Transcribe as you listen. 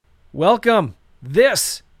Welcome.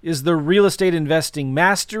 This is the Real Estate Investing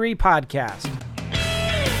Mastery Podcast.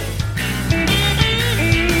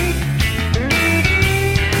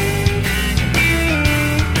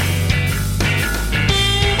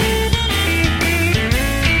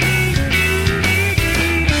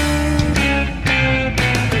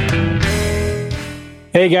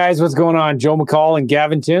 Hey guys, what's going on? Joe McCall and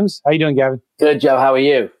Gavin Timms. How you doing, Gavin? Good, Joe. How are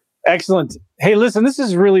you? Excellent. Hey, listen, this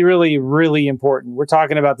is really important. We're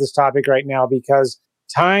talking about this topic right now because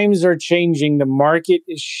times are changing. The market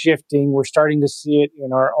is shifting. We're starting to see it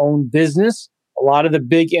in our own business. A lot of the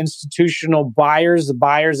big institutional buyers, the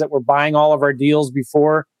buyers that were buying all of our deals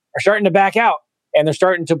before, are starting to back out and they're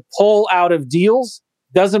starting to pull out of deals.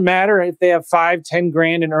 Doesn't matter if they have 5-10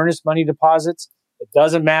 grand in earnest money deposits. It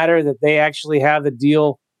doesn't matter that they actually have the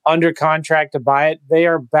deal under contract to buy it. They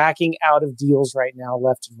are backing out of deals right now,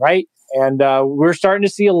 left and right. And we're starting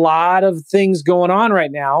to see a lot of things going on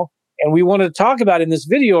right now. And we want to talk about in this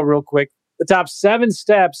video real quick, the top 7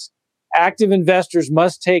 steps active investors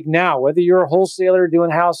must take now, whether you're a wholesaler doing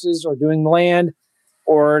houses or doing land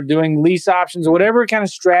or doing lease options or whatever kind of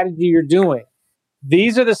strategy you're doing.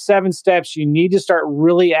 These are the 7 steps you need to start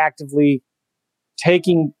really actively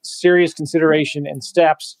taking serious consideration and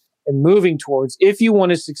steps and moving towards if you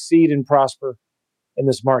want to succeed and prosper in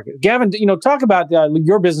this market. Gavin, talk about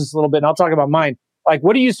your business a little bit, and I'll talk about mine. Like,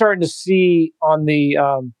 what are you starting to see on the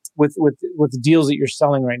with the deals that you're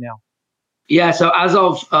selling right now? Yeah, so as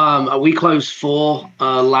of we closed 4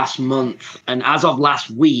 last month, and as of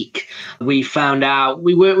last week, we found out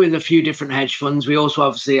we work with a few different hedge funds. We also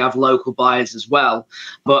obviously have local buyers as well,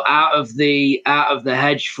 but out of the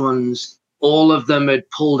hedge funds, all of them had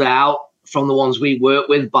pulled out from the ones we work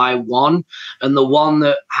with by one. And the one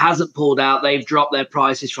that hasn't pulled out, they've dropped their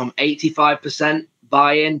prices from 85%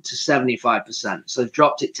 buy-in to 75%. So they've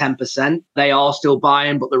dropped it 10%. They are still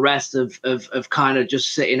buying, but the rest of kind of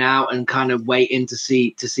just sitting out and kind of waiting to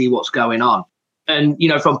see what's going on. And,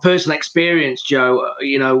 from personal experience, Joe,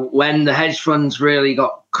 when the hedge funds really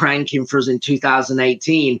got cranking for us in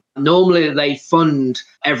 2018, normally they fund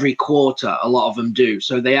every quarter. A lot of them do.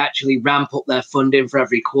 So they actually ramp up their funding for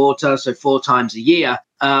every quarter. So 4 times a year.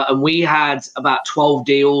 And we had about 12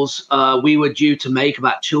 deals. We were due to make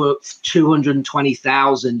about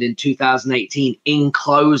 220,000 in 2018 in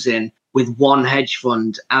closing with one hedge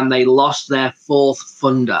fund, and they lost their 4th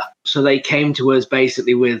funder. So they came to us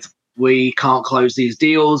basically with, we can't close these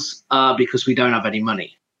deals because we don't have any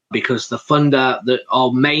money, because the funder,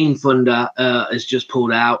 our main funder, has just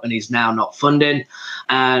pulled out and he's now not funding.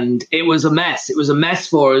 And it was a mess. It was a mess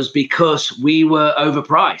for us because we were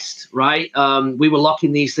overpriced, right? We were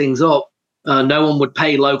locking these things up. No one would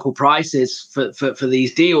pay local prices for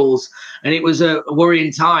these deals. And it was a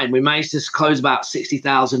worrying time. We managed to close about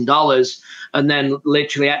 $60,000 and then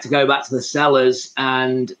literally had to go back to the sellers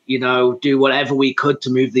and, do whatever we could to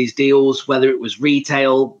move these deals, whether it was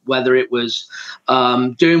retail, whether it was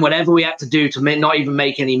doing whatever we had to do to not even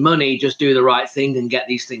make any money, just do the right thing and get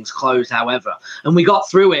these things closed, however. And we got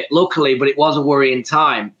through it, luckily, but it was a worrying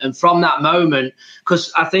time. And from that moment,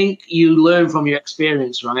 because I think you learn from your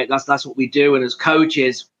experience, right? That's what we do. And as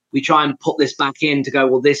coaches, we try and put this back in to go,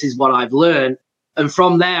 well, this is what I've learned. And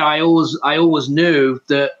from there, I always knew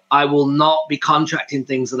that I will not be contracting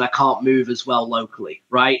things that I can't move as well locally,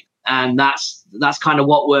 right? And that's kind of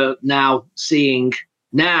what we're now seeing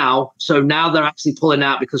now. So now they're actually pulling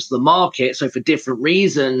out because of the market, so for different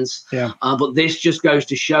reasons. Yeah. But this just goes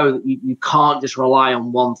to show that you can't just rely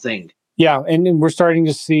on one thing. Yeah, and we're starting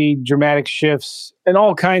to see dramatic shifts in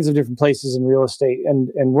all kinds of different places in real estate.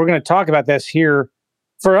 And we're going to talk about this here.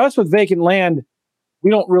 For us with vacant land,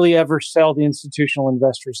 we don't really ever sell to institutional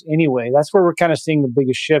investors anyway. That's where we're kind of seeing the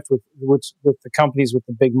biggest shift with the companies with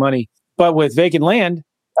the big money. But with vacant land,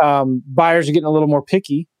 buyers are getting a little more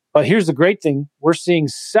picky. But here's the great thing. We're seeing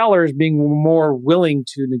sellers being more willing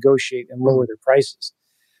to negotiate and lower their prices.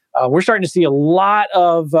 We're starting to see a lot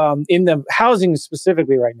of, in the housing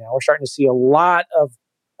specifically right now, we're starting to see a lot of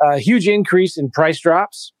huge increase in price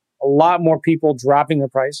drops, a lot more people dropping their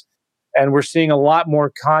price. And we're seeing a lot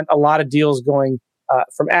of deals going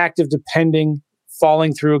from active to pending,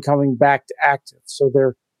 falling through, coming back to active. So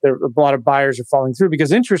there a lot of buyers are falling through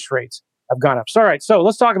because interest rates have gone up. So, all right, so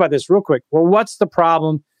let's talk about this real quick. Well, what's the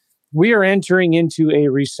problem? We are entering into a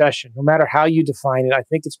recession, no matter how you define it. I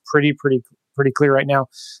think it's pretty clear right now.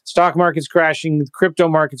 Stock market's crashing. The crypto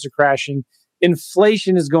markets are crashing.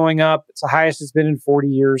 Inflation is going up. It's the highest it's been in 40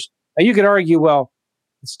 years. Now, you could argue, well,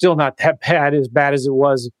 it's still not that bad as it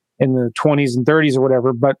was in the 20s and 30s or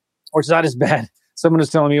whatever, or it's not as bad. Someone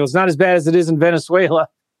was telling me, well, it's not as bad as it is in Venezuela.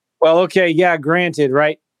 Well, okay, yeah, granted,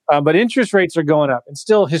 right? But interest rates are going up, and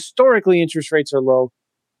still historically interest rates are low.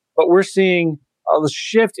 But we're seeing a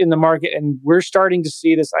shift in the market, and we're starting to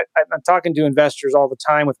see this. I'm talking to investors all the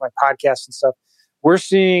time with my podcast and stuff. We're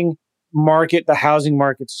seeing the housing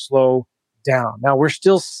market slow down. Now, we're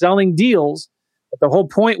still selling deals, but the whole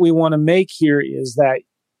point we want to make here is that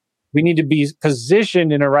we need to be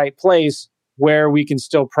positioned in a right place where we can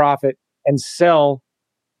still profit and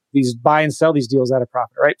buy and sell these deals at a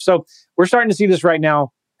profit, right? So we're starting to see this right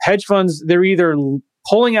now. Hedge funds, they're either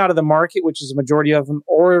pulling out of the market, which is a majority of them,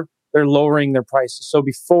 or they're lowering their prices. So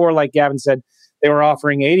before, like Gavin said, they were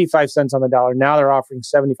offering 85 cents on the dollar. Now they're offering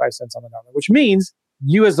 75 cents on the dollar, which means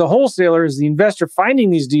you as the wholesaler, as the investor finding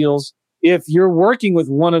these deals, if you're working with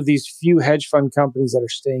one of these few hedge fund companies that are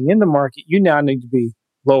staying in the market, you now need to be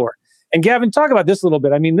lower. And Gavin, talk about this a little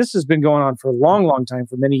bit. I mean, this has been going on for a long, long time,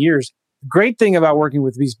 for many years. The great thing about working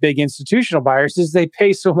with these big institutional buyers is they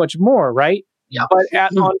pay so much more, right? Yeah. But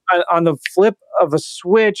on the flip of a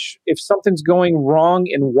switch, if something's going wrong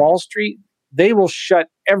in Wall Street, they will shut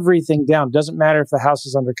everything down. Doesn't matter if the house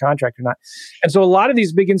is under contract or not. And so a lot of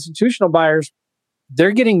these big institutional buyers,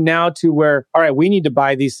 they're getting now to where, all right, we need to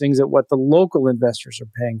buy these things at what the local investors are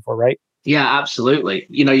paying for, right? Yeah, absolutely.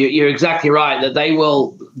 You're exactly right that they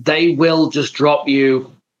will just drop you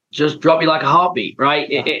like a heartbeat, right?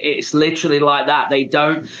 It's literally like that. They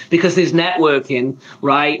don't, because there's networking,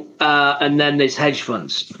 right? And then there's hedge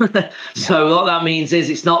funds. So what that means is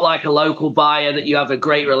it's not like a local buyer that you have a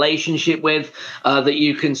great relationship with, that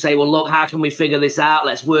you can say, well, look, how can we figure this out?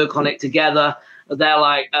 Let's work on it together. They're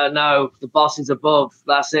like, no, the boss is above.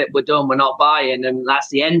 That's it. We're done. We're not buying. And that's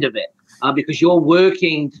the end of it. Because you're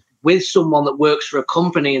working with someone that works for a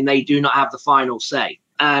company and they do not have the final say.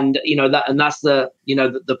 And, that's the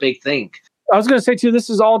big thing. I was going to say too,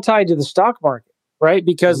 this is all tied to the stock market, right?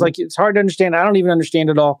 Because it's hard to understand. I don't even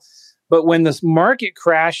understand it all. But when this market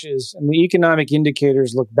crashes and the economic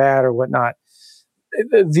indicators look bad or whatnot,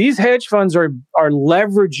 these hedge funds are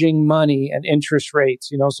leveraging money and interest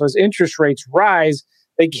rates, so as interest rates rise,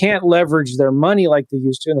 they can't leverage their money like they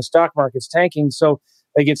used to, and the stock market's tanking. So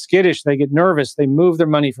they get skittish, they get nervous, they move their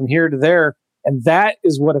money from here to there. And that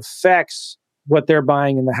is what affects what they're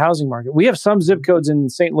buying in the housing market. We have some zip codes in the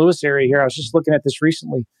St. Louis area here. I was just looking at this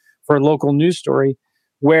recently for a local news story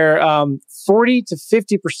where 40 to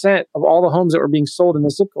 50% of all the homes that were being sold in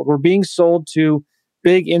the zip code were being sold to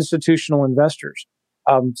big institutional investors.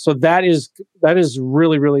 So that is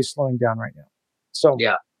really, really slowing down right now. So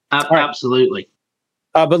yeah, absolutely.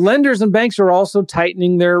 But lenders and banks are also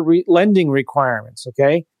tightening their lending requirements.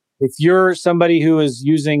 Okay, if you're somebody who is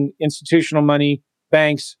using institutional money,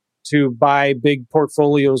 banks to buy big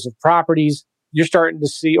portfolios of properties, you're starting to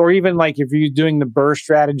see, or even like if you're doing the BRRRR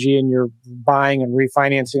strategy and you're buying and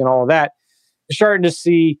refinancing and all of that, you're starting to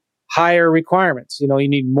see higher requirements. You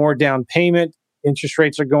need more down payment. Interest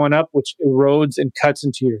rates are going up, which erodes and cuts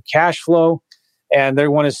into your cash flow. And they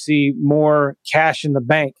want to see more cash in the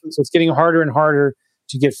bank. So it's getting harder and harder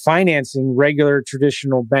to get financing, regular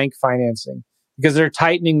traditional bank financing, because they're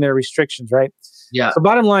tightening their restrictions, right? Yeah. So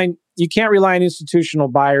bottom line, you can't rely on institutional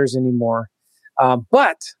buyers anymore.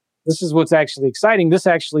 But this is what's actually exciting. This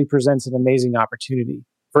actually presents an amazing opportunity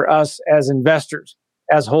for us as investors,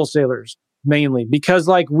 as wholesalers, mainly, because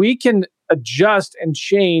we can adjust and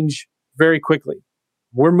change very quickly.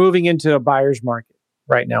 We're moving into a buyer's market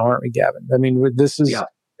right now, aren't we, Gavin? I mean, this is,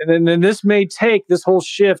 and then this whole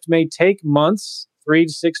shift may take months, 3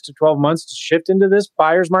 to 6 to 12 months to shift into this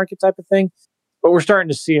buyer's market type of thing. But we're starting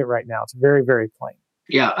to see it right now. It's very, very plain.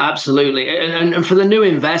 Yeah, absolutely. And for the new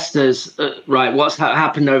investors, right, what's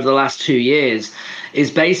happened over the last 2 years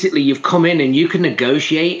is basically you've come in and you can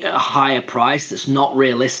negotiate at a higher price that's not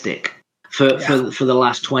realistic for the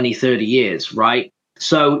last 20, 30 years, right?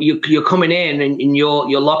 So you're coming in and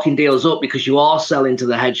you're locking deals up because you are selling to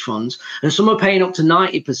the hedge funds, and some are paying up to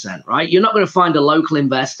 90%, right? You're not going to find a local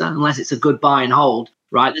investor unless it's a good buy and hold,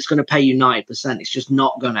 right? That's going to pay you 90%. It's just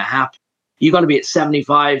not going to happen. You're going to be at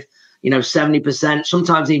 75, 70%,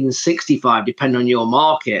 sometimes even 65, depending on your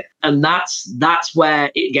market. And that's where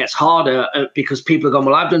it gets harder because people are going,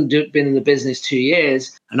 well, I've been in the business 2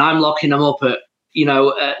 years and I'm locking them up at,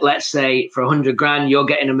 let's say for 100 grand, you're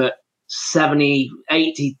getting them at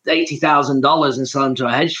 $80,000 and sell them to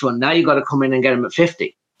a hedge fund. Now you've got to come in and get them at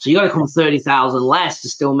 50. So you got to come 30,000 less to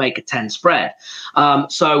still make a 10 spread.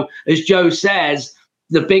 So as Joe says,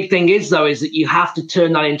 the big thing is that you have to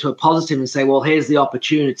turn that into a positive and say, well, here's the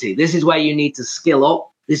opportunity. This is where you need to skill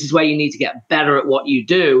up This is where you need to get better at what you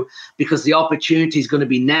do, because the opportunity is going to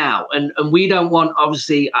be now. And we don't want,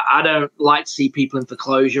 obviously, I don't like to see people in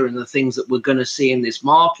foreclosure and the things that we're going to see in this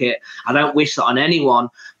market. I don't wish that on anyone,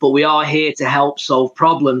 but we are here to help solve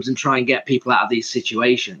problems and try and get people out of these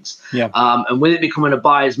situations. Yeah. And with it becoming a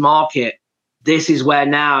buyer's market, this is where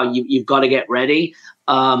now you've got to get ready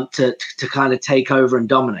to kind of take over and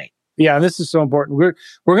dominate. Yeah, this is so important. We're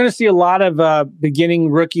going to see a lot of beginning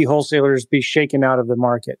rookie wholesalers be shaken out of the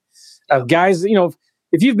market. Guys, you know,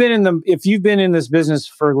 if you've been in this business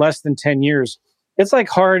for less than 10 years, it's like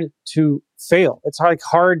hard to fail. It's like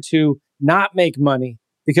hard to not make money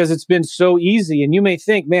because it's been so easy. And you may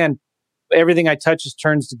think, man, everything I touch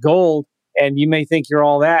turns to gold, and you may think you're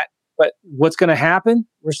all that. But what's going to happen?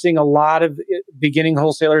 We're seeing a lot of beginning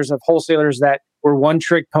wholesalers that were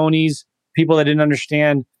one-trick ponies, people that didn't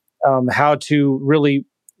understand how to really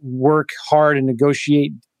work hard and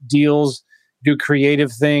negotiate deals, do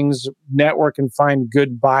creative things, network and find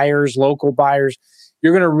good buyers, local buyers.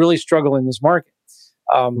 You're going to really struggle in this market.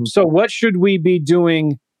 So what should we be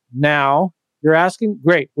doing now? You're asking?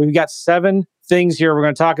 Great. We've got 7 things here we're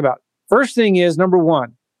going to talk about. First thing is, number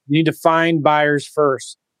 1, you need to find buyers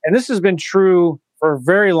first. And this has been true for a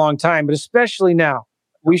very long time, but especially now.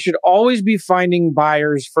 We should always be finding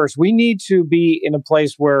buyers first. We need to be in a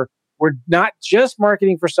place where we're not just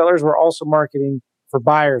marketing for sellers, we're also marketing for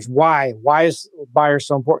buyers. Why? Why is buyers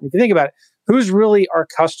so important? If you think about it, who's really our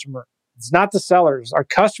customer? It's not the sellers. Our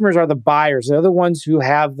customers are the buyers. They're the ones who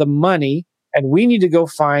have the money, and we need to go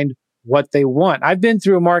find what they want. I've been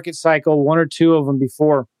through a market cycle, 1 or 2 of them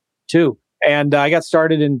before, too. And I got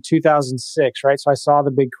started in 2006, right? So I saw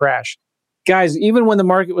the big crash. Guys, even when the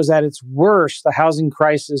market was at its worst, the housing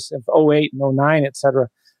crisis of 08 and 09, et cetera,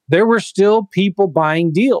 there were still people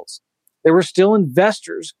buying deals. There were still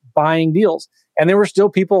investors buying deals, and there were still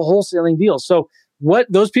people wholesaling deals. So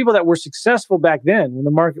those people that were successful back then when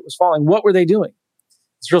the market was falling, what were they doing?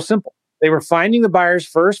 It's real simple. They were finding the buyers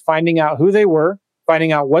first, finding out who they were,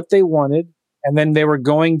 finding out what they wanted, and then they were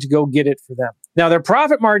going to go get it for them. Now, their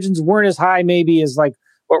profit margins weren't as high maybe as like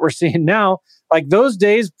what we're seeing now. Like those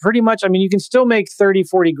days, pretty much, I mean, you can still make 30,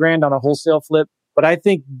 40 grand on a wholesale flip, but I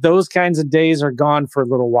think those kinds of days are gone for a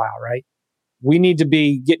little while, right? We need to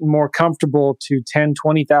be getting more comfortable to $10,000,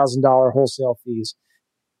 $20,000 wholesale fees.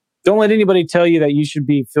 Don't let anybody tell you that you should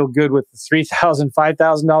feel good with the $3,000,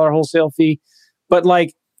 $5,000 wholesale fee. But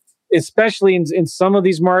like, especially in some of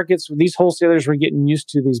these markets, these wholesalers were getting used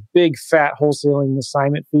to these big fat wholesaling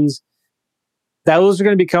assignment fees. Those are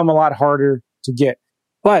going to become a lot harder to get.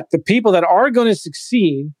 But the people that are going to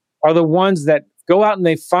succeed are the ones that go out and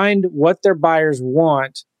they find what their buyers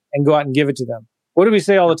want and go out and give it to them. What do we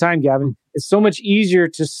say all the time, Gavin? It's so much easier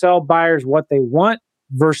to sell buyers what they want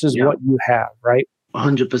versus what you have, right?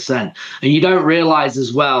 100%. And you don't realize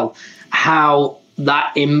as well how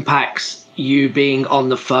that impacts you being on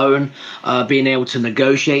the phone, being able to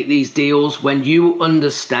negotiate these deals. When you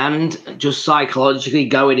understand just psychologically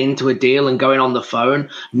going into a deal and going on the phone,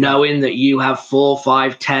 knowing that you have 4,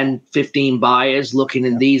 5, 10, 15 buyers looking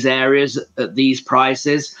in these areas at these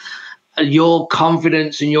prices, your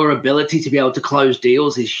confidence and your ability to be able to close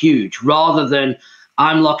deals is huge, rather than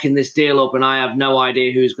I'm locking this deal up and I have no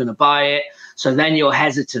idea who's going to buy it. So then you're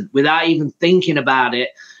hesitant without even thinking about it.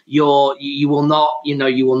 You will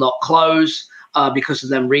not close because of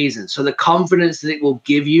them reasons. So the confidence that it will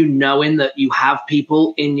give you, knowing that you have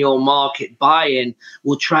people in your market buying,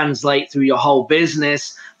 will translate through your whole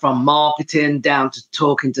business, from marketing down to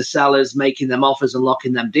talking to sellers, making them offers and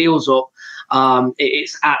locking them deals up.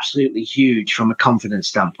 It's absolutely huge from a confidence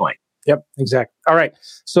standpoint. Yep, exactly. All right.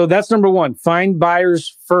 So that's number 1. Find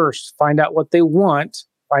buyers first. Find out what they want.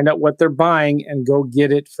 Find out what they're buying and go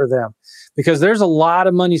get it for them. Because there's a lot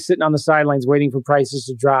of money sitting on the sidelines waiting for prices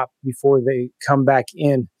to drop before they come back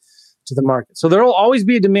in to the market. So there will always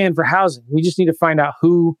be a demand for housing. We just need to find out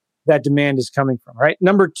who that demand is coming from, right?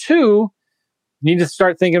 Number 2, you need to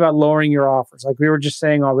start thinking about lowering your offers. Like we were just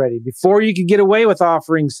saying already, before you could get away with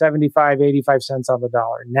offering 75, 85 cents on the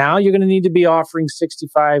dollar. Now you're going to need to be offering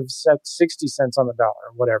 65, 60 cents on the dollar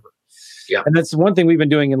or whatever. Yeah. And that's one thing we've been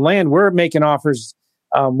doing in land. We're making offers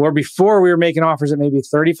where before we were making offers at maybe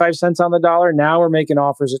 35 cents on the dollar. Now we're making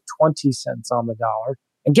offers at 20 cents on the dollar.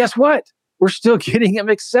 And guess what? We're still getting them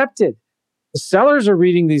accepted. The sellers are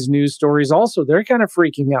reading these news stories also. They're kind of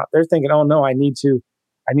freaking out. They're thinking, oh no, I need to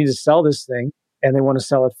sell this thing. And they want to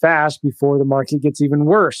sell it fast before the market gets even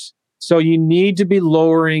worse. So you need to be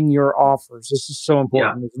lowering your offers. This is so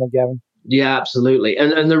important, isn't it, Gavin? Yeah, absolutely.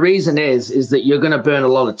 And the reason is that you're going to burn a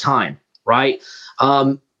lot of time, right?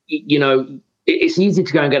 It's easy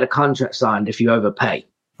to go and get a contract signed if you overpay,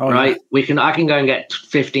 right? Yeah. I can go and get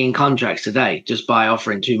 15 contracts today just by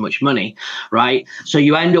offering too much money, right? So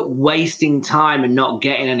you end up wasting time and not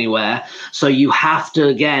getting anywhere. So you have to,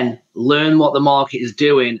 again, learn what the market is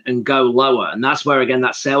doing and go lower. And that's where, again,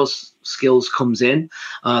 that sales skills comes in,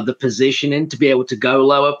 the positioning to be able to go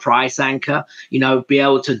lower, price anchor, be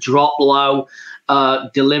able to drop low,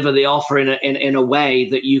 deliver the offer in a way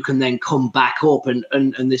that you can then come back up, and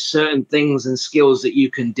there's certain things and skills that you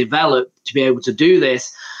can develop to be able to do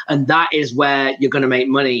this. And that is where you're going to make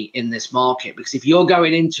money in this market, because if you're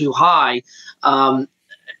going in too high,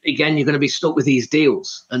 again, you're going to be stuck with these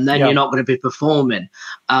deals, and then you're not going to be performing.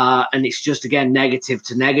 And it's just, again, negative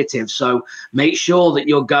to negative. So make sure that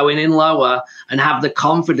you're going in lower and have the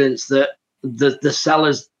confidence that the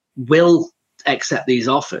sellers will accept these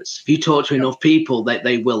offers. If you talk to enough people, that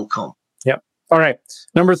they will come. Yep. All right.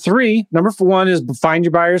 Number one is find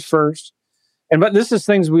your buyers first. But this is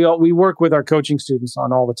things we work with our coaching students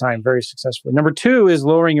on all the time, very successfully. Number 2 is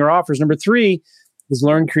lowering your offers. Number 3 is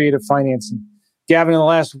learn creative financing. Gavin, in the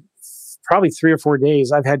last probably 3 or 4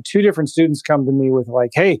 days, I've had 2 different students come to me with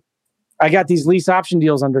like, hey, I got these lease option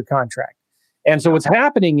deals under contract. And so what's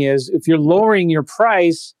happening is, if you're lowering your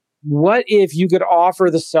price, what if you could offer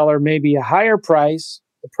the seller maybe a higher price,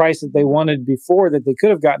 the price that they wanted before, that they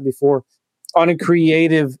could have gotten before, on a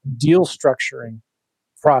creative deal structuring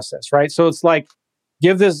process, right? So it's like,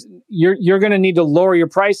 you're going to need to lower your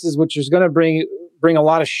prices, which is going to bring a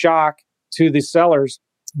lot of shock to the sellers.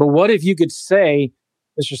 But what if you could say,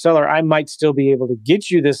 Mr. Seller, I might still be able to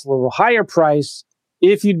get you this little higher price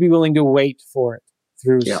if you'd be willing to wait for it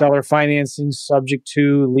through seller financing, subject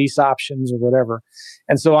to lease options or whatever.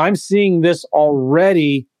 And so I'm seeing this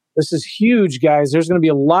already. This is huge, guys. There's going to be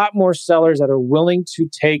a lot more sellers that are willing to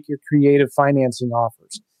take your creative financing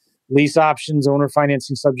offers, lease options, owner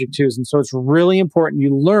financing, subject tos. And so it's really important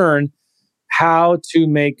you learn how to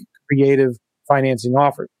make creative financing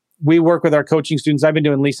offers. We work with our coaching students. I've been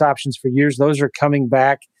doing lease options for years. Those are coming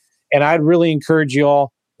back. And I'd really encourage you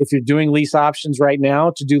all, if you're doing lease options right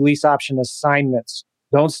now, to do lease option assignments.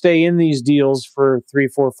 Don't stay in these deals for 3,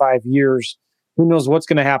 4, 5 years. Who knows what's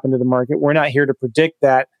going to happen to the market? We're not here to predict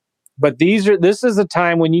that. But this is a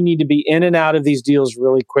time when you need to be in and out of these deals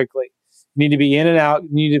really quickly. You need to be in and out. You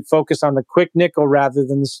need to focus on the quick nickel rather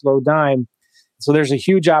than the slow dime. So there's a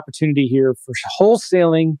huge opportunity here for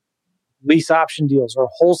wholesaling lease option deals, or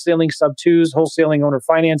wholesaling sub-twos, wholesaling owner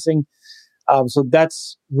financing. So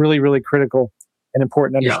that's really, really critical and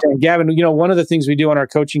important to understand. Gavin, one of the things we do on our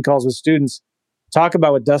coaching calls with students, talk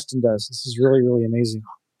about what Dustin does. This is really, really amazing.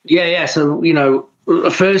 Yeah. So,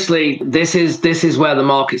 firstly, this is where the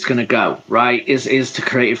market's going to go, right? Is to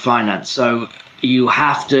creative finance. So you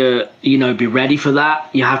have to, be ready for that.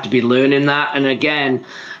 You have to be learning that. And again,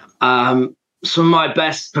 some of my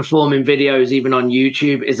best performing videos, even on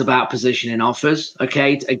YouTube, is about positioning offers.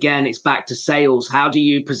 Okay. Again, it's back to sales. How do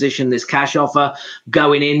you position this cash offer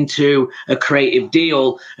going into a creative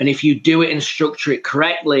deal? And if you do it and structure it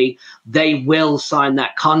correctly, they will sign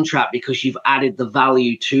that contract because you've added the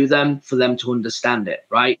value to them for them to understand it.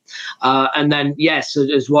 Right. And then, yes,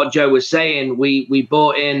 as what Joe was saying, we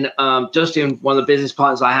brought in Dustin, one of the business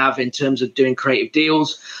partners I have in terms of doing creative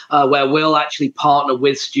deals, where we'll actually partner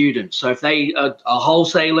with students. So if they are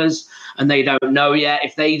wholesalers and they don't know yet,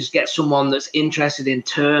 if they just get someone that's interested in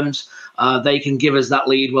terms, they can give us that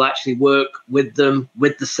lead. We'll actually work with them,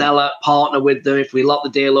 with the seller, partner with them. If we lock the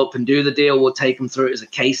deal up and do the deal, we'll take them through it as a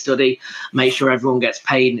case study, make sure everyone gets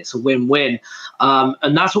paid, and it's a win-win.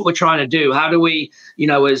 And that's what we're trying to do. How do we,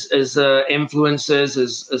 as influencers,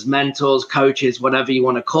 as mentors, coaches, whatever you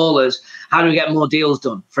want to call us, how do we get more deals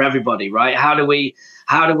done for everybody, right? How do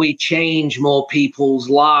we change more people's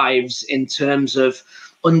lives in terms of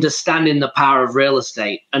understanding the power of real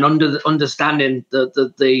estate and understanding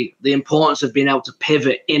the importance of being able to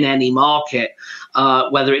pivot in any market,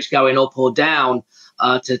 whether it's going up or down,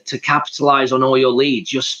 to capitalize on all your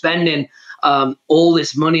leads. You're spending all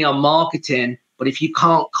this money on marketing, but if you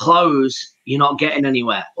can't close, you're not getting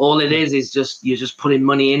anywhere. All it is just you're just putting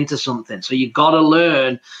money into something. So you've got to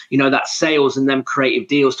learn, that sales and them creative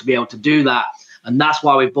deals to be able to do that. And that's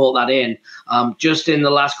why we brought that in. Just in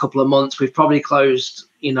the last couple of months, we've probably closed,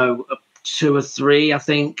 2 or 3, I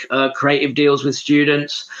think, creative deals with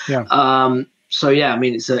students. Yeah. So yeah, I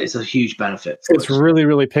mean, it's a huge benefit. It's really,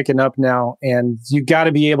 really picking up now, and you got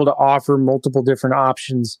to be able to offer multiple different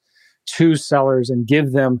options to sellers and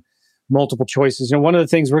give them multiple choices. One of the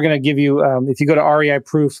things we're going to give you, if you go to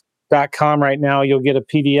reiproof.com right now, you'll get a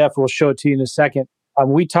PDF. We'll show it to you in a second.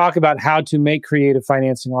 We talk about how to make creative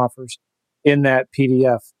financing offers in that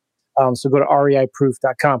PDF. So go to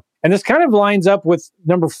reiproof.com. And this kind of lines up with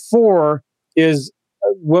number 4 is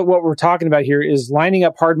what we're talking about here is lining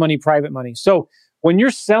up hard money, private money. So when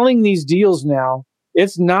you're selling these deals now,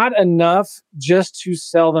 it's not enough just to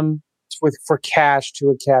sell them for cash to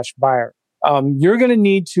a cash buyer. You're going to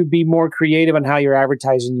need to be more creative on how you're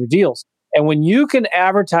advertising your deals. And when you can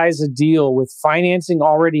advertise a deal with financing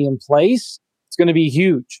already in place, it's going to be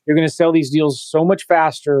huge. You're going to sell these deals so much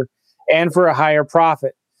faster and for a higher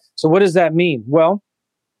profit. So what does that mean? Well,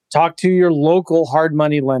 talk to your local hard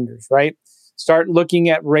money lenders, right? Start looking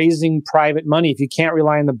at raising private money. If you can't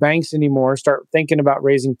rely on the banks anymore, start thinking about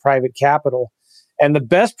raising private capital. And the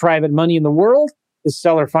best private money in the world is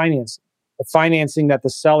seller financing, the financing that the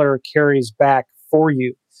seller carries back for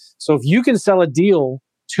you. So if you can sell a deal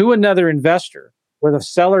to another investor where the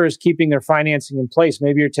seller is keeping their financing in place,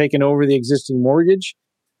 maybe you're taking over the existing mortgage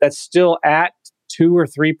that's still at 2 or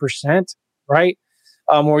 3%, right?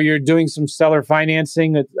 Or you're doing some seller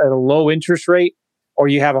financing at a low interest rate, or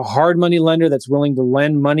you have a hard money lender that's willing to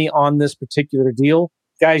lend money on this particular deal.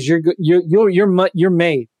 Guys, you're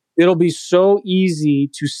made. It'll be so easy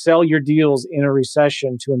to sell your deals in a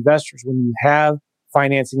recession to investors when you have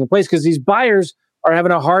financing in place, because these buyers are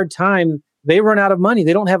having a hard time. They run out of money.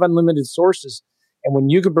 They don't have unlimited sources. And when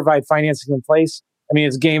you can provide financing in place, I mean,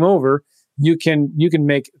 it's game over. You can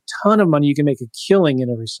make a ton of money. You can make a killing in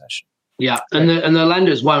a recession. Yeah, and the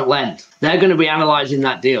lenders won't lend. They're going to be analyzing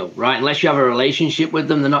that deal, right? Unless you have a relationship with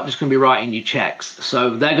them, they're not just going to be writing you checks.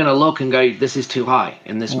 So they're going to look and go, this is too high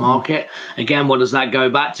in this market. Again, what does that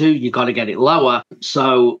go back to? You got to get it lower.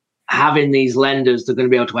 So having these lenders, they're going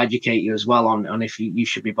to be able to educate you as well on if you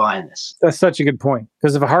should be buying this. That's such a good point.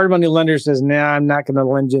 Because if a hard money lender says, nah, I'm not going to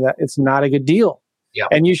lend you that, it's not a good deal. Yeah.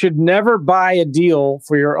 And you should never buy a deal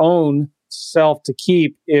for your own self to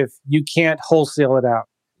keep if you can't wholesale it out.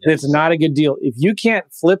 Yes. It's not a good deal. If you can't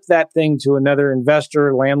flip that thing to another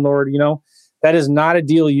investor, landlord, that is not a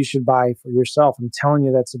deal you should buy for yourself. I'm telling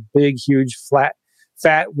you, that's a big, huge,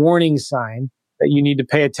 fat warning sign that you need to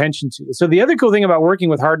pay attention to. So the other cool thing about working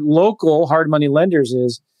with local hard money lenders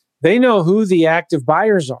is they know who the active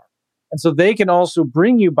buyers are. And so they can also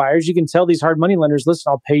bring you buyers. You can tell these hard money lenders, listen,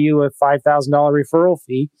 I'll pay you a $5,000 referral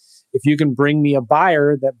fee if you can bring me a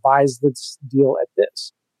buyer that buys this deal at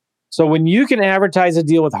this. So when you can advertise a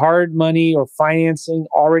deal with hard money or financing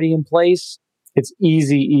already in place, it's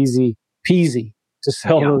easy peasy to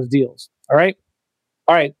sell those deals. All right.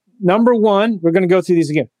 Number one, we're going to go through these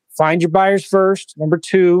again. Find your buyers first. Number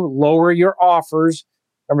two, lower your offers.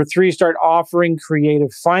 Number three, start offering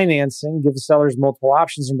creative financing. Give the sellers multiple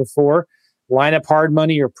options. Number four, line up hard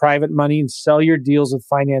money or private money and sell your deals with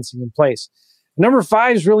financing in place. Number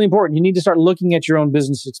five is really important. You need to start looking at your own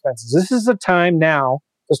business expenses. This is the time now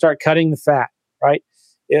to start cutting the fat, right?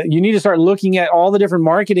 You need to start looking at all the different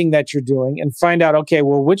marketing that you're doing and find out, okay,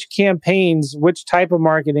 well, which campaigns, which type of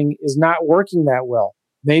marketing is not working that well?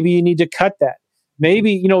 Maybe you need to cut that.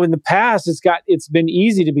 Maybe, in the past, it's been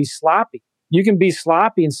easy to be sloppy. You can be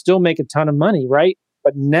sloppy and still make a ton of money, right?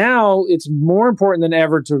 But now it's more important than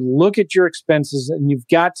ever to look at your expenses, and you've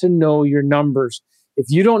got to know your numbers. If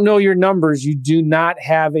you don't know your numbers, you do not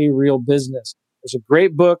have a real business. There's a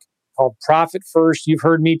great book called Profit First. You've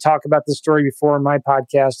heard me talk about this story before in my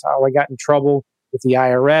podcast, how I got in trouble with the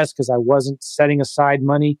IRS because I wasn't setting aside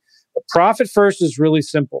money. But Profit First is really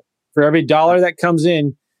simple. For every dollar that comes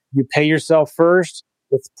in, you pay yourself first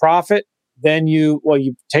with profit. Then you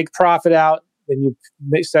take profit out. Then you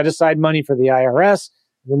set aside money for the IRS.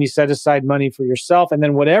 Then you set aside money for yourself. And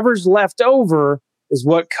then whatever's left over is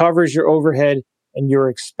what covers your overhead and your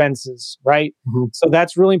expenses, right? Mm-hmm. So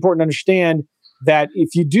that's really important to understand that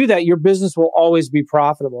if you do that, your business will always be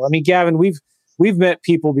profitable. I mean, Gavin, we've met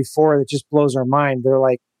people before that just blows our mind. They're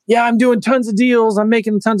like, yeah, I'm doing tons of deals. I'm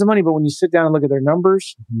making tons of money. But when you sit down and look at their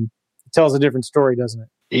numbers, it tells a different story, doesn't it?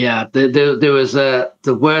 Yeah, there was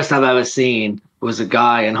the worst I've ever seen was a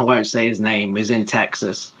guy, and I won't say his name, was in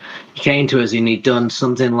Texas. He came to us and he'd done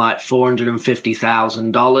something like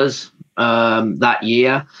 $450,000 that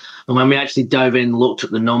year. And when we actually dove in, looked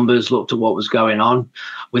at the numbers, looked at what was going on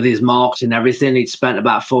with his marketing and everything, he'd spent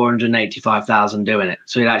about $485,000 doing it.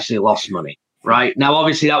 So he'd actually lost money. Right now,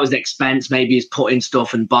 obviously that was the expense. Maybe he's putting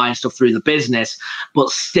stuff and buying stuff through the business, but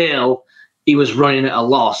still he was running at a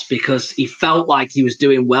loss because he felt like he was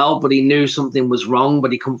doing well, but he knew something was wrong,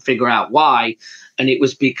 but he couldn't figure out why. And it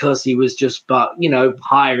was because he was just,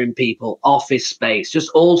 hiring people, office space, just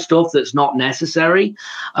all stuff that's not necessary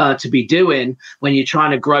to be doing when you're trying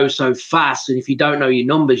to grow so fast. And if you don't know your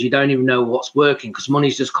numbers, you don't even know what's working because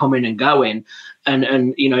money's just coming and going.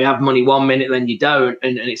 and you have money one minute, then you don't,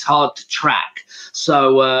 and it's hard to track.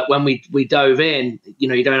 So when we dove in,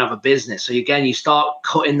 you don't have a business. So again, you start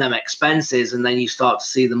cutting them expenses, and then you start to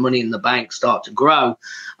see the money in the bank start to grow.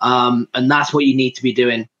 And that's what you need to be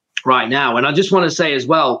doing right now. And I just want to say as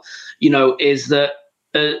well, is that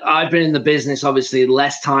I've been in the business obviously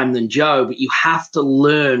less time than Joe, but you have to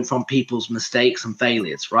learn from people's mistakes and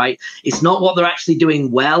failures, right? It's not what they're actually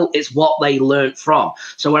doing well, it's what they learned from.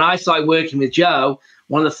 So when I started working with Joe,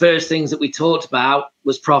 one of the first things that we talked about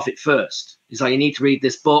was profit first. He's like, you need to read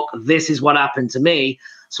this book. This is what happened to me.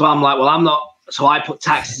 So I'm like, well, I'm not. So I put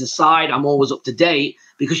taxes aside. I'm always up to date,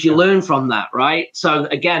 because you learn from that, right? So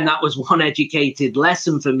again, that was one educated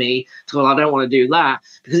lesson for me to go, I don't want to do that,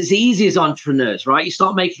 because it's easy as entrepreneurs, right? You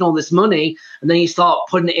start making all this money and then you start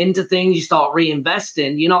putting it into things, you start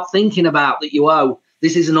reinvesting. You're not thinking about that you owe,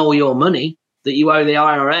 this isn't all your money, that you owe the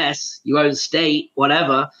IRS, you owe the state,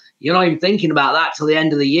 whatever. You're not even thinking about that till the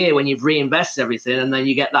end of the year when you've reinvested everything, and then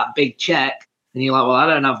you get that big check and you're like, well, I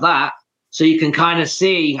don't have that. So you can kind of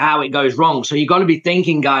see how it goes wrong. So you've got to be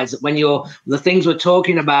thinking, guys, that when the things we're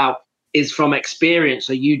talking about is from experience,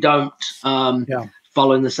 so you don't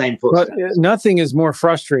follow in the same footsteps. But nothing is more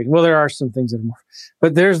frustrating. Well, there are some things that are more,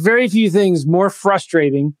 but there's very few things more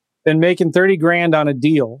frustrating than making 30 grand on a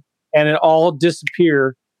deal and it all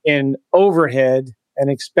disappear in overhead and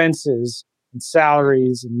expenses and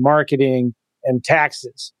salaries and marketing and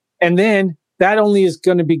taxes. And then that only is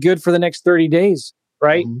going to be good for the next 30 days,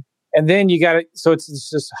 right? Mm-hmm. And then you got to, so it's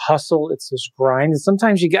this hustle, it's this grind. And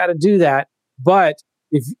sometimes you got to do that. But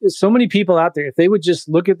if so many people out there, if they would just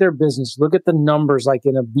look at their business, look at the numbers,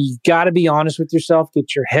 you got to be honest with yourself,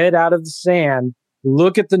 get your head out of the sand,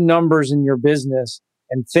 look at the numbers in your business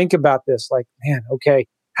and think about this. Like, man, okay,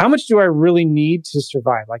 how much do I really need to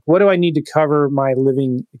survive? Like, what do I need to cover my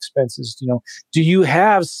living expenses? Do you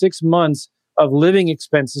have 6 months of living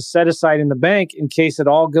expenses set aside in the bank in case it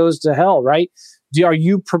all goes to hell, right? Are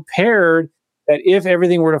you prepared that if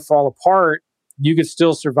everything were to fall apart, you could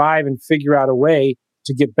still survive and figure out a way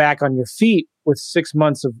to get back on your feet with 6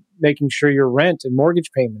 months of making sure your rent and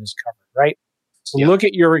mortgage payment is covered, right? So Look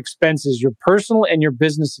at your expenses, your personal and your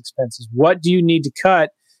business expenses. What do you need to cut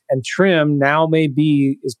and trim? Now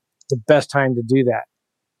is the best time to do that.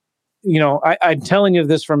 I'm telling you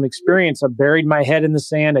this from experience. I buried my head in the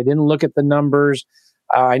sand. I didn't look at the numbers.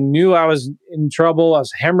 I knew I was in trouble. I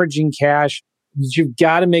was hemorrhaging cash. You've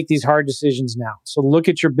got to make these hard decisions now. So look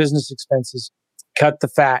at your business expenses, cut the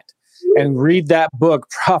fat, and read that book,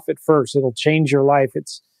 Profit First. It'll change your life.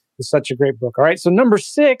 It's such a great book. All right. So number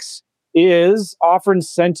 6 is offer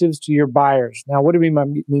incentives to your buyers. Now, what do we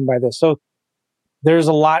mean by this? So there's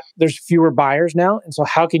fewer buyers now. And so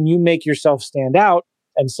how can you make yourself stand out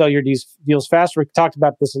and sell your deals faster? We talked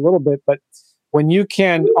about this a little bit, but when you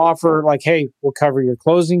can offer like, hey, we'll cover your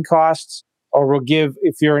closing costs, or we'll give,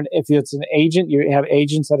 if it's an agent, you have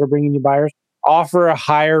agents that are bringing you buyers, offer a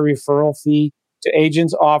higher referral fee to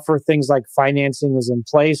agents, offer things like financing is in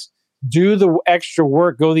place, do the extra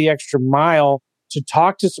work, go the extra mile to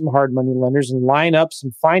talk to some hard money lenders and line up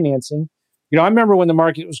some financing. I remember when the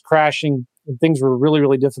market was crashing and things were really,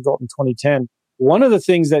 really difficult in 2010. One of the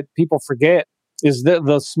things that people forget is that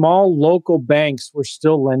the small local banks were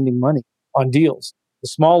still lending money on deals. The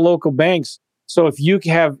small local banks. So if you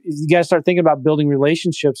got to start thinking about building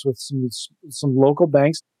relationships with some local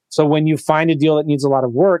banks. So when you find a deal that needs a lot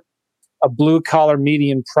of work, a blue collar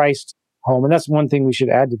median priced home, and that's one thing we should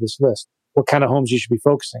add to this list, what kind of homes you should be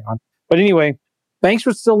focusing on. But anyway, banks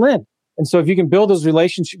would still lend. And so if you can build those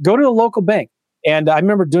relationships, go to a local bank. And I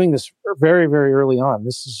remember doing this very, very early on.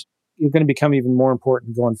 You're going to become even more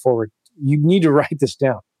important going forward. You need to write this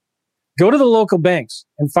down. Go to the local banks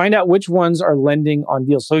and find out which ones are lending on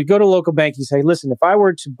deals. So you go to a local bank, you say, listen, if I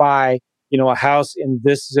were to buy, a house in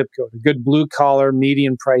this zip code, a good blue collar,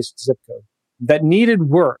 median priced zip code that needed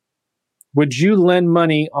work, would you let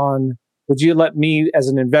me as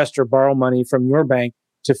an investor borrow money from your bank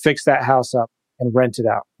to fix that house up and rent it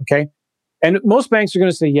out? Okay. And most banks are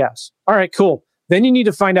going to say yes. All right, cool. Then you need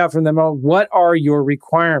to find out from them, what are your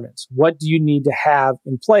requirements? What do you need to have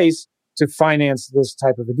in place to finance this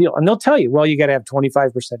type of a deal? And they'll tell you, well, you got to have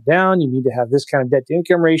 25% down. You need to have this kind of debt to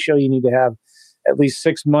income ratio. You need to have at least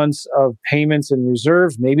 6 months of payments and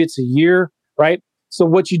reserves. Maybe it's a year, right? So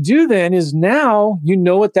what you do then is now you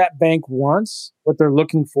know what that bank wants, what they're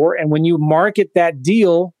looking for. And when you market that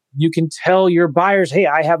deal, you can tell your buyers, hey,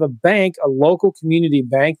 I have a bank, a local community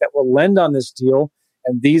bank that will lend on this deal.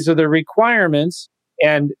 And these are the requirements.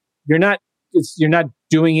 And you're not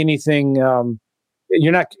doing anything.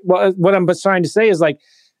 What I'm trying to say is, like,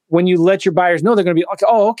 when you let your buyers know, they're going to be like,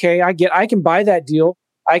 oh, okay, I can buy that deal.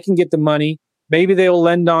 I can get the money. Maybe they'll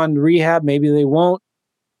lend on rehab, maybe they won't.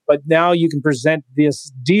 But now you can present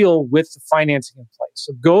this deal with the financing in place.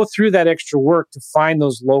 So go through that extra work to find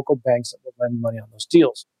those local banks that will lend money on those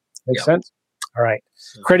deals. Make sense? All right.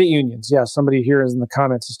 Credit unions. Yeah, somebody here is in the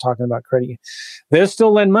comments is talking about credit unions. They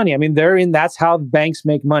still lend money. I mean, that's how banks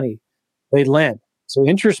make money. They lend. So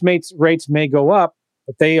interest rates may go up,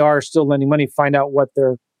 but they are still lending money. Find out what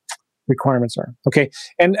their requirements are. Okay.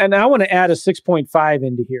 And I want to add a 6.5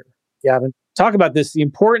 into here. Gavin, talk about this, the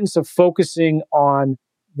importance of focusing on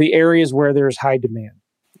the areas where there's high demand.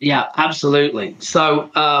 Yeah, absolutely. So,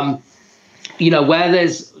 where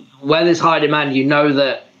there's high demand,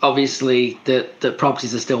 that obviously the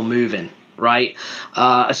properties are still moving, right?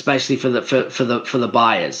 Especially for the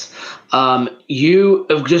buyers. You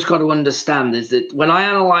have just got to understand is that when I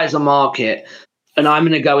analyze a market and I'm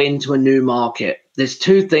going to go into a new market, there's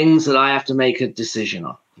two things that I have to make a decision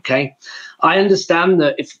on. Okay, I understand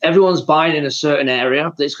that if everyone's buying in a certain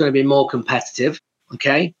area, that it's going to be more competitive.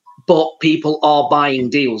 Okay, but people are buying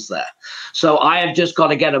deals there. So I have just got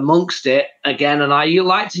to get amongst it again. And you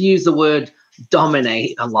like to use the word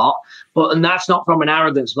dominate a lot, and that's not from an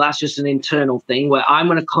arrogance, but that's just an internal thing where I'm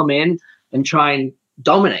going to come in and try and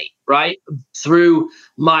dominate, right? Through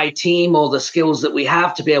my team or the skills that we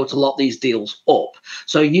have to be able to lock these deals up.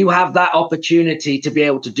 So you have that opportunity to be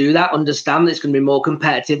able to do that, understand that it's going to be more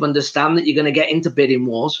competitive, understand that you're going to get into bidding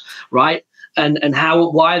wars, right? And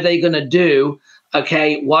why are they going to do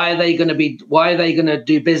why are they going to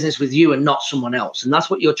do business with you and not someone else? And that's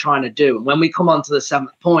what you're trying to do. And when we come on to the 7th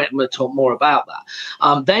point, I'm going to talk more about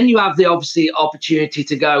that. Then you have the obviously opportunity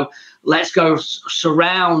to go, let's go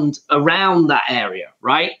surround around that area,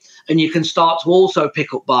 right? And you can start to also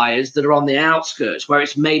pick up buyers that are on the outskirts where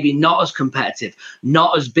it's maybe not as competitive,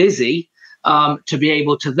 not as busy, to be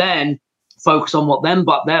able to then focus on what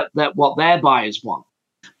their buyers want.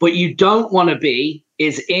 But you don't want to be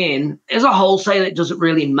as a wholesaler, it doesn't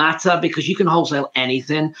really matter because you can wholesale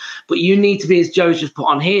anything, but you need to be, as Joe's just put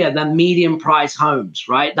on here, the medium price homes,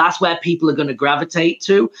 right? That's where people are going to gravitate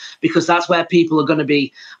to because that's where people are going to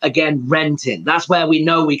be, again, renting. That's where we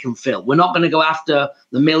know we can fill. We're not going to go after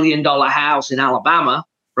the $1 million house in Alabama,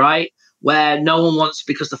 right? Where no one wants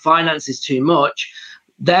because the finance is too much.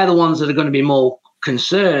 They're the ones that are going to be more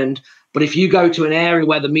concerned. But if you go to an area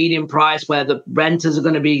where the median price, where the renters are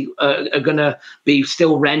going to be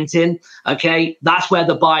still renting, okay, that's where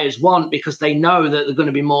the buyers want because they know that they're going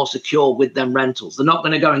to be more secure with them rentals. They're not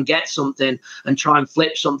going to go and get something and try and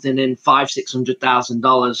flip something in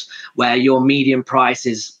 $500,000-$600,000 where your median price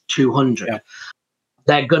is $200,000. Yeah.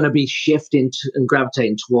 They're going to be shifting and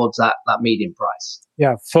gravitating towards that median price.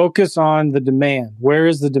 Yeah, focus on the demand. Where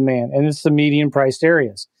is the demand? And it's the median priced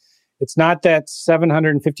areas. It's not that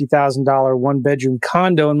 $750,000 one-bedroom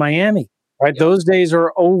condo in Miami, right? Yep. Those days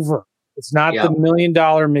are over. It's not the $1 million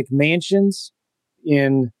McMansions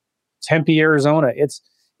in Tempe, Arizona. It's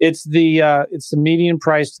the median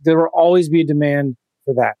price. There will always be a demand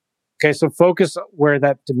for that. Okay, so focus where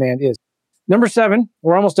that demand is. Number 7,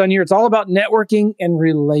 we're almost done here. It's all about networking and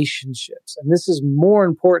relationships, and this is more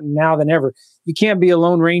important now than ever. You can't be a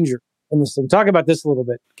lone ranger in this thing. Talk about this a little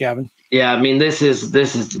bit, Gavin. Yeah, I mean, this is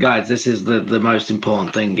guys, this is the most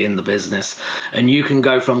important thing in the business. And you can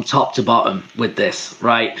go from top to bottom with this,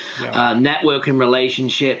 right? Yeah. Networking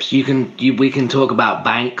relationships. We can talk about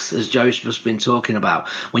banks, as Joe's just been talking about.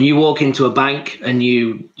 When you walk into a bank and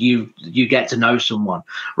you get to know someone,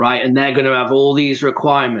 right? And they're going to have all these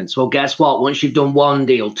requirements. Well, guess what? Once you've done 1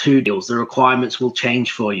 deal, 2 deals, the requirements will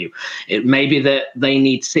change for you. It may be that they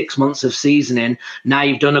need 6 months of seasoning. Now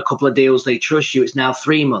you've done a couple of deals, they trust you. It's now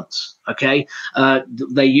 3 months. Okay.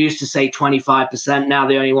 They used to say 25%. Now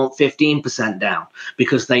they only want 15% down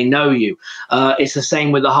because they know you. It's the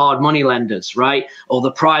same with the hard money lenders, right? Or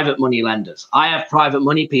the private money lenders. I have private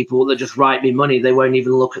money people that just write me money. They won't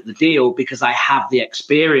even look at the deal because I have the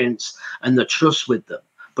experience and the trust with them.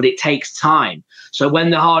 But it takes time. So when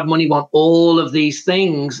the hard money want all of these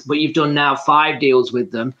things, but you've done now 5 deals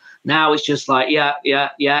with them, now it's just like,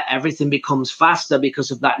 everything becomes faster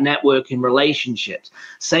because of that networking relationships.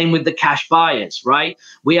 Same with the cash buyers, right?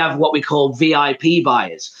 We have what we call VIP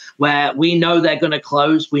buyers, where we know they're going to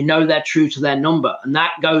close. We know they're true to their number. And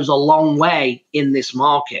that goes a long way in this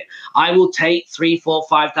market. I will take $3,000,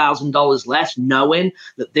 $4,000, $5,000 less, knowing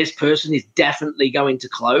that this person is definitely going to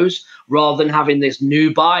close, rather than having this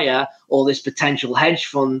new buyer or this potential hedge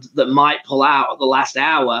fund that might pull out at the last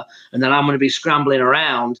hour. And then I'm going to be scrambling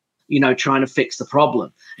around, trying to fix the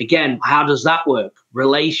problem. Again, how does that work?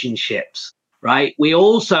 Relationships, right? We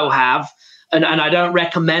also have, and I don't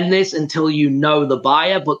recommend this until you know the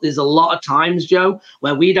buyer, but there's a lot of times, Joe,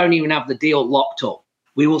 where we don't even have the deal locked up.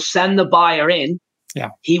 We will send the buyer in. Yeah.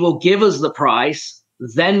 He will give us the price.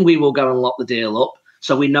 Then we will go and lock the deal up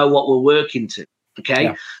so we know what we're working to. Okay.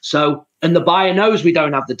 Yeah. So, and the buyer knows we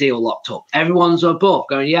don't have the deal locked up. Everyone's above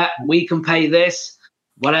going, yeah, we can pay this.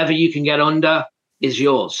 Whatever you can get under is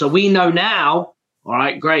yours. So we know now, all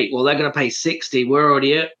right, great. Well, they're going to pay 60. We're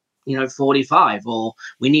already at, 45, or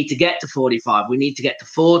we need to get to 45. We need to get to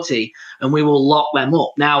 40, and we will lock them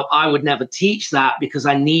up. Now, I would never teach that because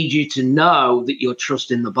I need you to know that you're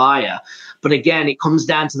trusting the buyer. But again, it comes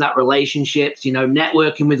down to that relationships,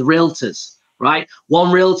 networking with realtors, right?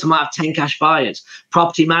 One realtor might have 10 cash buyers.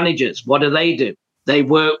 Property managers, what do? They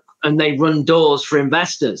work and they run doors for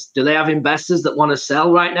investors. Do they have investors that want to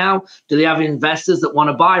sell right now? Do they have investors that want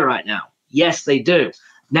to buy right now? Yes, they do.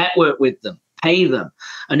 Network with them. Pay them.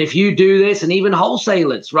 And if you do this, and even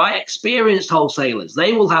wholesalers, right? Experienced wholesalers,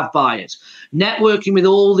 they will have buyers. Networking with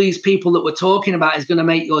all these people that we're talking about is going to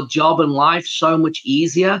make your job and life so much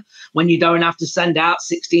easier when you don't have to send out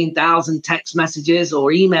 16,000 text messages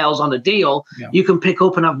or emails on a deal. Yeah. You can pick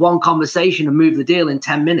up and have one conversation and move the deal in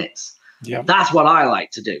 10 minutes. Yeah. That's what I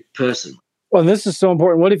like to do personally. Well, this is so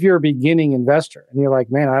important. What if you're a beginning investor and you're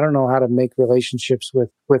like, man, I don't know how to make relationships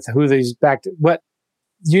with who these backed. What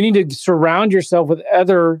you need to surround yourself with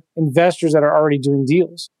other investors that are already doing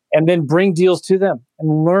deals, and then bring deals to them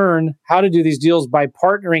and learn how to do these deals by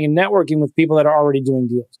partnering and networking with people that are already doing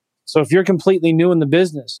deals. So if you're completely new in the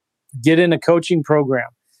business, get in a coaching program,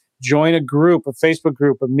 join a group, a Facebook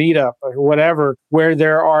group, a meetup, or whatever, where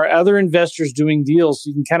there are other investors doing deals. So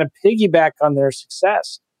you can kind of piggyback on their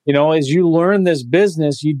success. As you learn this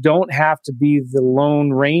business, you don't have to be the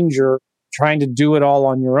lone ranger trying to do it all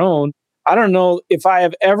on your own. I don't know if I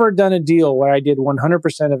have ever done a deal where I did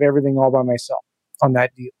 100% of everything all by myself on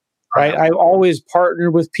that deal, right? I always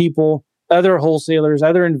partnered with people, other wholesalers,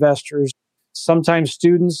 other investors, sometimes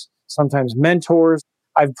students, sometimes mentors.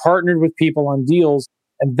 I've partnered with people on deals,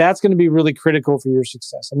 and that's going to be really critical for your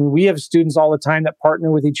success. I mean, we have students all the time that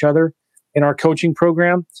partner with each other in our coaching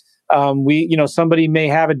program. Somebody may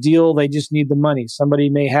have a deal, they just need the money.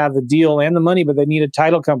 Somebody may have the deal and the money, but they need a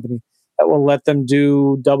title company that will let them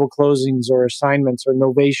do double closings or assignments or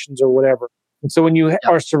novations or whatever. And so when you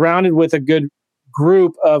are surrounded with a good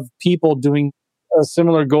group of people doing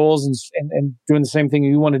similar goals and doing the same thing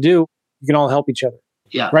you want to do, you can all help each other.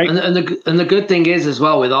 Yeah, right. And the good thing is as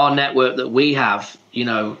well with our network that we have,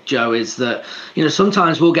 Joe, is that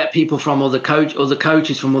sometimes we'll get people from other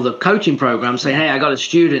coaches from other coaching programs say, hey, I got a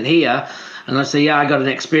student here, and I say, yeah, I got an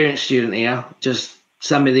experienced student here. Just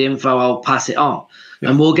send me the info, I'll pass it on. Yeah.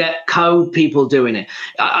 And we'll get people doing it.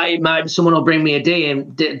 Someone will bring me a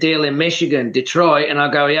deal in Michigan, Detroit, and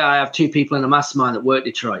I'll go, yeah, I have 2 people in the mastermind that work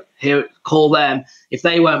Detroit. Here, call them. If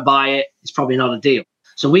they won't buy it, it's probably not a deal.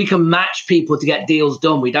 So we can match people to get deals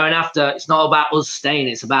done. We don't have to, it's not about us staying,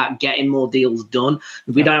 it's about getting more deals done.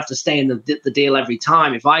 We don't have to stay in the deal every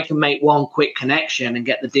time. If I can make one quick connection and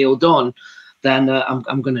get the deal done, then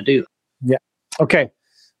I'm going to do that. Yeah. Okay.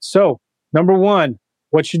 So number 1,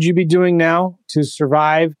 what should you be doing now to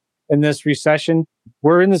survive in this recession?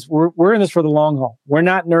 We're in this for the long haul. We're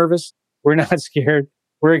not nervous. We're not scared.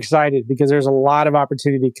 We're excited because there's a lot of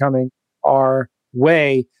opportunity coming our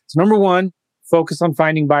way. So number 1, focus on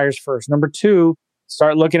finding buyers first. Number 2,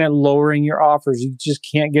 start looking at lowering your offers. You just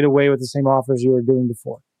can't get away with the same offers you were doing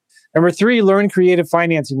before. Number 3, learn creative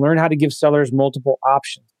financing. Learn how to give sellers multiple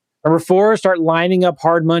options. Number 4, start lining up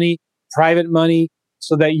hard money, private money,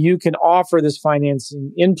 so that you can offer this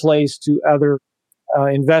financing in place to other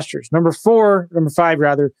investors. Number 5,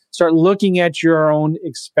 start looking at your own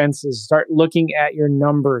expenses. Start looking at your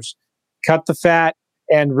numbers. Cut the fat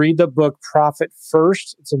and read the book Profit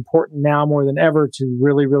First. It's important now more than ever to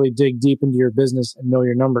really, really dig deep into your business and know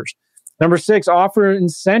your numbers. Number 6, offer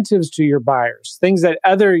incentives to your buyers, things that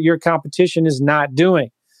your competition is not doing.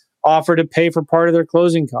 Offer to pay for part of their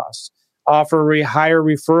closing costs. Offer higher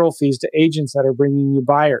referral fees to agents that are bringing you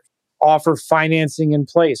buyers. Offer financing in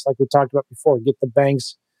place, like we talked about before. Get the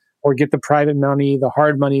banks or get the private money, the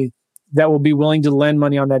hard money that will be willing to lend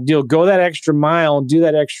money on that deal. Go that extra mile and do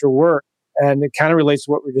that extra work. And it kind of relates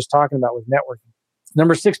to what we were just talking about with networking.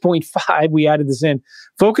 Number 6.5, we added this in.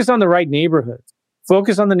 Focus on the right neighborhoods.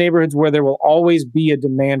 Focus on the neighborhoods where there will always be a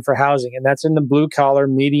demand for housing. And that's in the blue collar,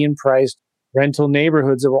 median priced rental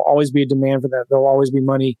neighborhoods. There will always be a demand for that. There'll always be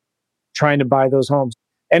money trying to buy those homes.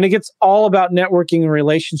 And it gets all about networking and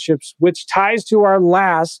relationships, which ties to our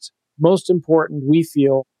last, most important, we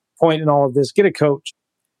feel, point in all of this. Get a coach.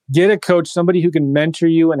 Get a coach, somebody who can mentor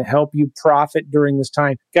you and help you profit during this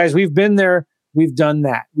time. Guys, we've been there. We've done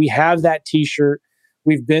that. We have that t-shirt.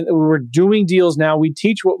 We're doing deals now. We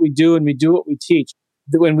teach what we do and we do what we teach.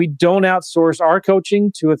 when we don't outsource our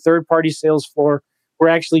coaching to a third-party sales floor, we're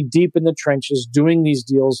actually deep in the trenches doing these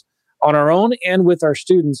deals on our own and with our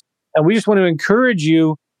students. And we just want to encourage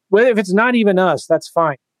you, well, if it's not even us, that's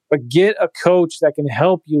fine. But get a coach that can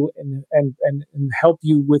help you and help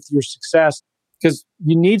you with your success, because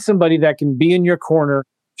you need somebody that can be in your corner,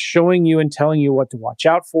 showing you and telling you what to watch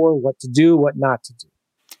out for, what to do, what not to do.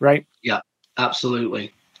 Right? Yeah,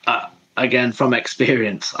 absolutely. Again, from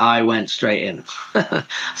experience, I went straight in.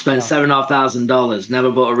 Spent $7,500,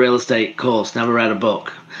 never bought a real estate course, never read a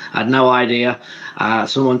book. I had no idea.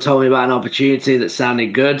 Someone told me about an opportunity that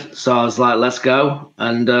sounded good. So I was like, let's go.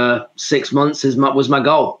 And 6 months was my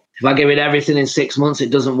goal. If I give it everything in 6 months,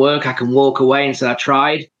 it doesn't work, I can walk away and say I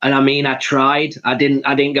tried. And I mean, I tried. I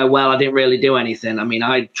didn't go, well, I didn't really do anything. I mean,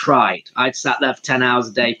 I tried. I'd sat there for 10 hours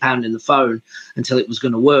a day pounding the phone until it was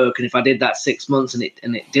going to work. And if I did that 6 months and it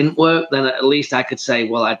didn't work, then at least I could say,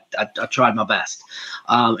 well, I tried my best.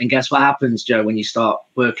 And guess what happens, Joe, when you start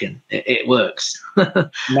working? It works.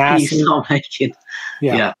 You start making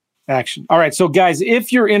action. All right. So guys,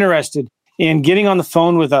 if you're interested in getting on the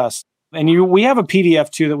phone with us, and we have a PDF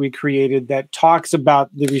too that we created that talks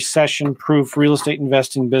about the recession-proof real estate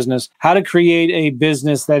investing business, how to create a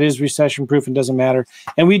business that is recession-proof and doesn't matter.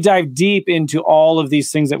 And we dive deep into all of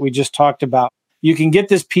these things that we just talked about. You can get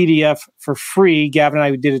this PDF for free. Gavin and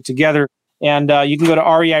I did it together. And you can go to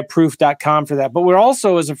reiproof.com for that. But we're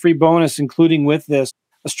also, as a free bonus, including with this,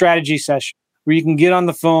 a strategy session where you can get on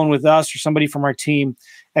the phone with us or somebody from our team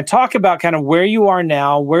and talk about kind of where you are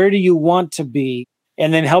now, where do you want to be,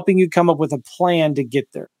 and then helping you come up with a plan to get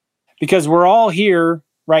there. Because we're all here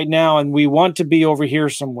right now and we want to be over here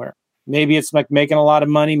somewhere. Maybe it's like making a lot of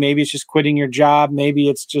money. Maybe it's just quitting your job. Maybe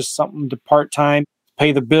it's just something to part-time,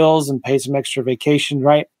 pay the bills and pay some extra vacation,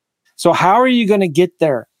 right? So how are you going to get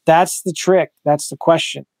there? That's the trick. That's the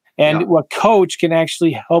question. And what coach can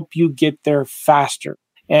actually help you get there faster.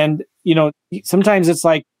 And, sometimes it's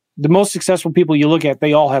like, the most successful people you look at,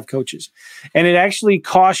 they all have coaches. And it actually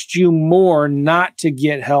costs you more not to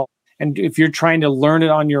get help. And if you're trying to learn it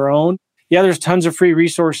on your own, there's tons of free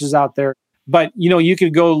resources out there. But, you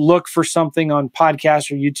could go look for something on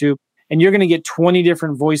podcast or YouTube, and you're going to get 20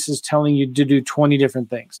 different voices telling you to do 20 different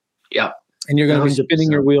things. Yeah. And you're going to be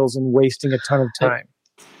spinning your wheels and wasting a ton of time.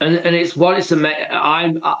 And it's what it's amazing.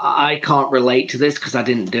 I can't relate to this because I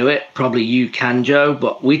didn't do it. Probably you can, Joe.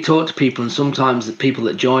 But we talk to people, and sometimes the people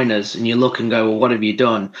that join us, and you look and go, "Well, what have you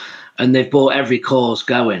done?" And they've bought every course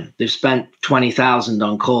going. They've spent $20,000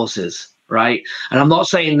 on courses, right? And I'm not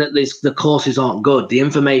saying that the courses aren't good. The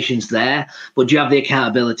information's there, but do you have the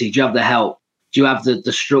accountability? Do you have the help? Do you have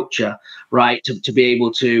the structure, right, to be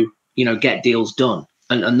able to get deals done?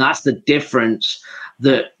 And that's the difference.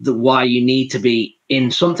 The why you need to be in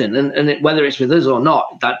something, and whether it's with us or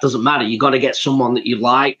not, that doesn't matter. You got to get someone that you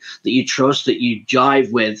like, that you trust, that you jive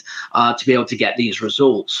with, to be able to get these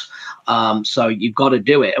results. So you've got to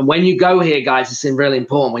do it. And when you go here, guys, it's really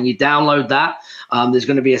important. When you download that, there's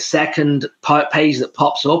going to be a second page that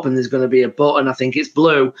pops up, and there's going to be a button, I think it's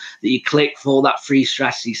blue, that you click for that free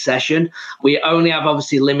strategy session. We only have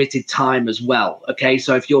obviously limited time as well. Okay,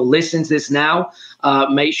 so if you're listening to this now,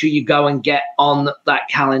 make sure you go and get on that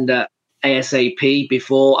calendar ASAP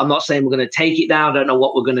before. I'm not saying we're going to take it down. I don't know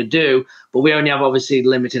what we're going to do, but we only have obviously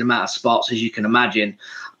limited amount of spots, as you can imagine.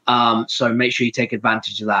 So make sure you take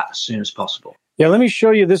advantage of that as soon as possible. Yeah, let me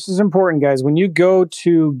show you. This is important, guys. When you go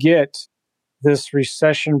to get this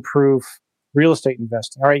recession-proof real estate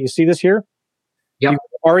investing, all right, you see this here? Yep.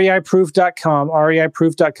 reiproof.com,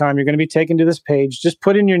 reiproof.com. You're going to be taken to this page. Just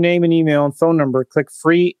put in your name and email and phone number. Click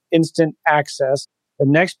free instant access. The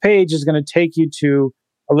next page is going to take you to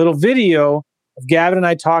a little video of Gavin and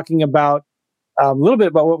I talking about a little bit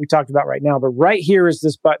about what we talked about right now. But right here is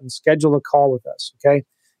this button, schedule a call with us. Okay.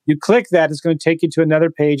 You click that, it's going to take you to another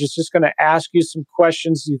page. It's just going to ask you some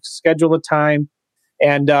questions. You schedule a time,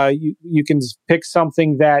 and you can pick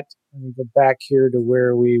something that, let me go back here to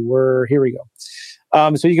where we were. Here we go.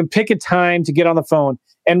 So you can pick a time to get on the phone.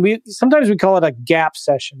 And sometimes we call it a gap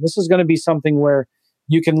session. This is going to be something where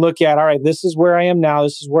you can look at, all right, this is where I am now.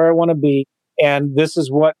 This is where I want to be. And this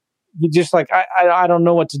is what you just like, I don't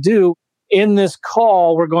know what to do. In this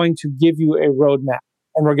call, we're going to give you a roadmap,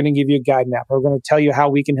 and we're going to give you a guide map. We're going to tell you how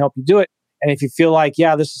we can help you do it. And if you feel like,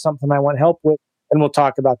 this is something I want help with, then we'll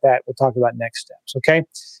talk about that. We'll talk about next steps. Okay.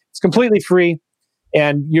 It's completely free.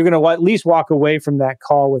 And you're going to at least walk away from that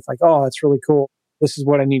call with like, oh, that's really cool. This is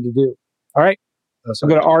what I need to do. All right. So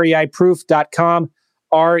go to reiproof.com,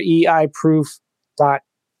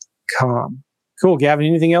 reiproof.com. Cool. Gavin,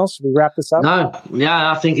 anything else? Should we wrap this up? No,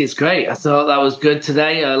 yeah, I think it's great. I thought that was good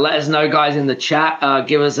today. Let us know, guys, in the chat.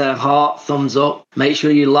 Give us a heart, thumbs up. Make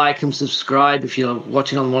sure you like and subscribe if you're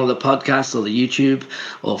watching on one of the podcasts or the YouTube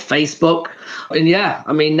or Facebook. And yeah,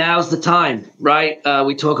 I mean, now's the time, right?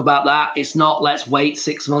 We talk about that. It's not let's wait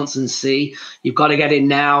 6 months and see. You've got to get in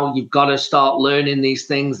now. You've got to start learning these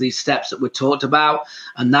things, these steps that we talked about.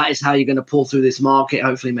 And that is how you're going to pull through this market,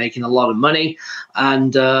 hopefully making a lot of money.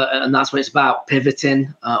 And that's what it's about,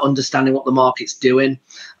 pivoting, understanding what the market's doing.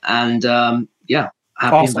 And happy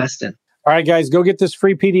Awesome. investing. All right, guys, go get this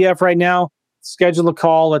free PDF right now. Schedule a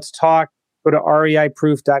call. Let's talk. Go to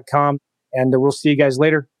reiproof.com, and we'll see you guys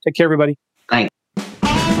later. Take care, everybody. Thanks.